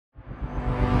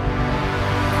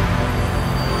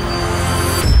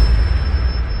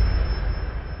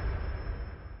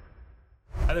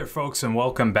folks, and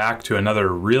welcome back to another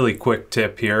really quick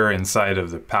tip here inside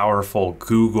of the powerful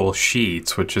Google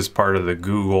Sheets, which is part of the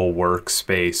Google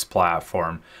Workspace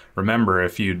platform. Remember,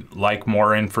 if you'd like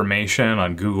more information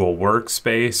on Google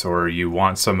Workspace or you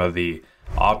want some of the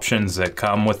options that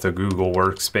come with the Google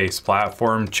Workspace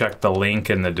platform, check the link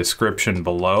in the description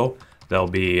below. There'll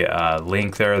be a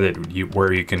link there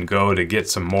where you can go to get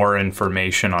some more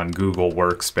information on Google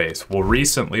Workspace. Well,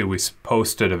 recently we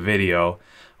posted a video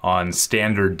on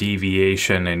standard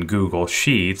deviation in Google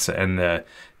Sheets and the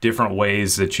different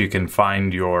ways that you can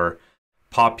find your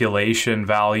population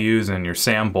values and your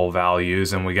sample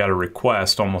values, and we got a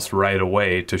request almost right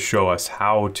away to show us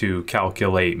how to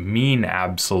calculate mean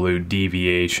absolute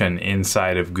deviation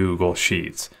inside of Google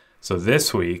Sheets. So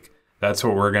this week, that's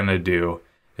what we're going to do,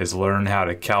 is learn how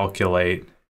to calculate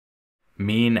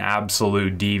mean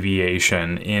absolute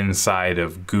deviation inside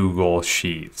of Google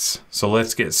Sheets. So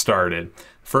let's get started.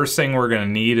 First thing we're going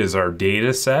to need is our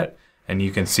data set, and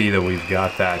you can see that we've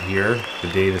got that here. The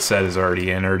data set is already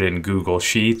entered in Google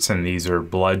Sheets, and these are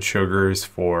blood sugars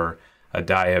for a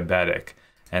diabetic.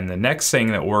 And the next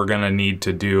thing that we're going to need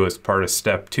to do as part of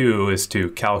step 2 is to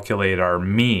calculate our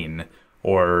mean,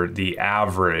 or the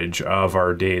average of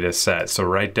our data set. So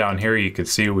right down here you can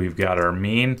see we've got our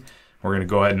mean. We're going to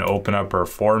go ahead and open up our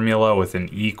formula with an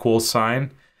equal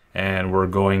sign, and we're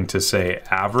going to say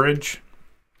average.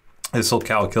 This will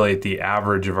calculate the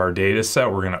average of our data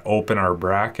set. We're going to open our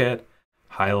bracket,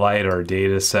 highlight our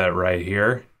data set right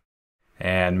here,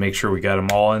 and make sure we got them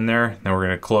all in there. Then we're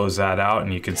going to close that out,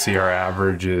 and you can see our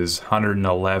average is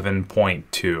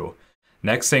 111.2.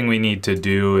 Next thing we need to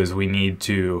do is we need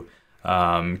to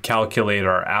calculate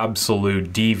our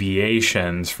absolute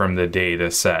deviations from the data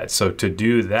set. So to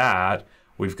do that,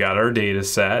 we've got our data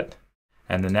set,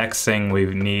 and the next thing we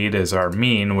need is our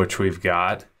mean, which we've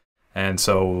got. And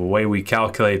so the way we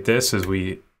calculate this is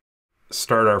we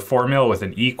start our formula with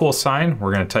an equal sign.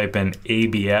 We're going to type in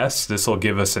ABS. This will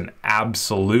give us an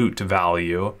absolute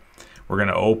value. We're going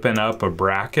to open up a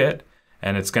bracket,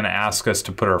 and it's going to ask us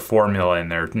to put our formula in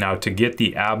there. Now, to get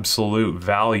the absolute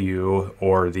value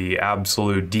or the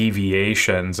absolute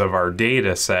deviations of our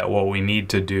data set, what we need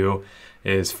to do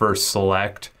is first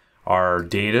select our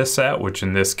data set, which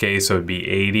in this case would be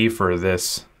 80 for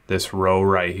this row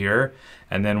right here.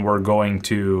 And then we're going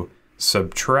to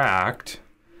subtract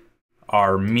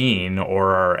our mean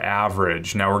or our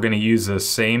average. Now we're going to use the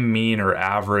same mean or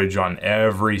average on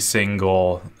every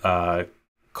single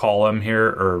column here,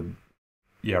 or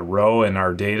row in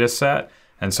our data set.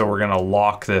 And so we're going to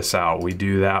lock this out. We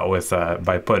do that with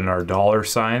by putting our dollar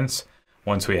signs.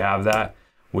 Once we have that,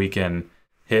 we can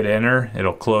hit enter.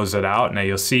 It'll close it out. Now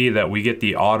you'll see that we get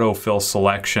the autofill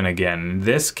selection again. In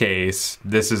this case,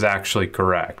 this is actually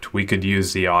correct. We could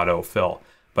use the autofill.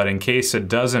 But in case it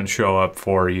doesn't show up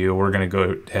for you, we're going to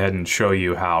go ahead and show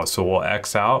you how. So we'll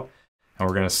X out, and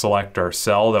we're going to select our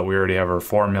cell that we already have our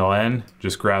formula in.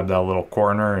 Just grab that little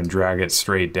corner and drag it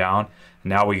straight down.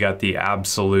 Now we got the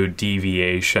absolute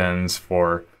deviations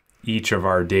for each of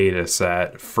our data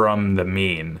set from the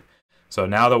mean. So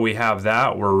now that we have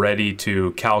that, we're ready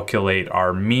to calculate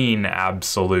our mean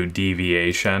absolute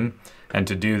deviation. And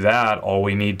to do that, all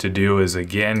we need to do is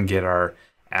again get our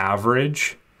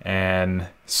average and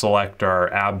select our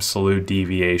absolute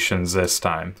deviations this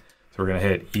time. So we're going to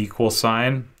hit equal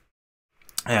sign,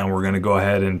 and we're going to go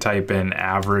ahead and type in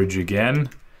average again.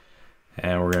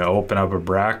 And we're going to open up a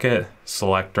bracket,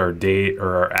 select our date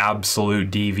or our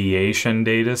absolute deviation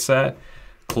data set,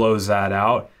 close that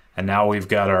out. And now we've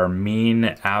got our mean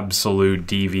absolute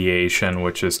deviation,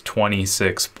 which is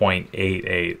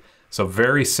 26.88. So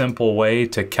very simple way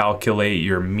to calculate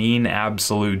your mean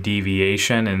absolute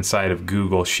deviation inside of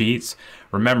Google Sheets.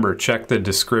 Remember, check the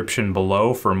description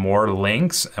below for more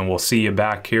links, and we'll see you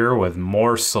back here with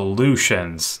more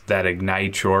solutions that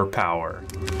ignite your power.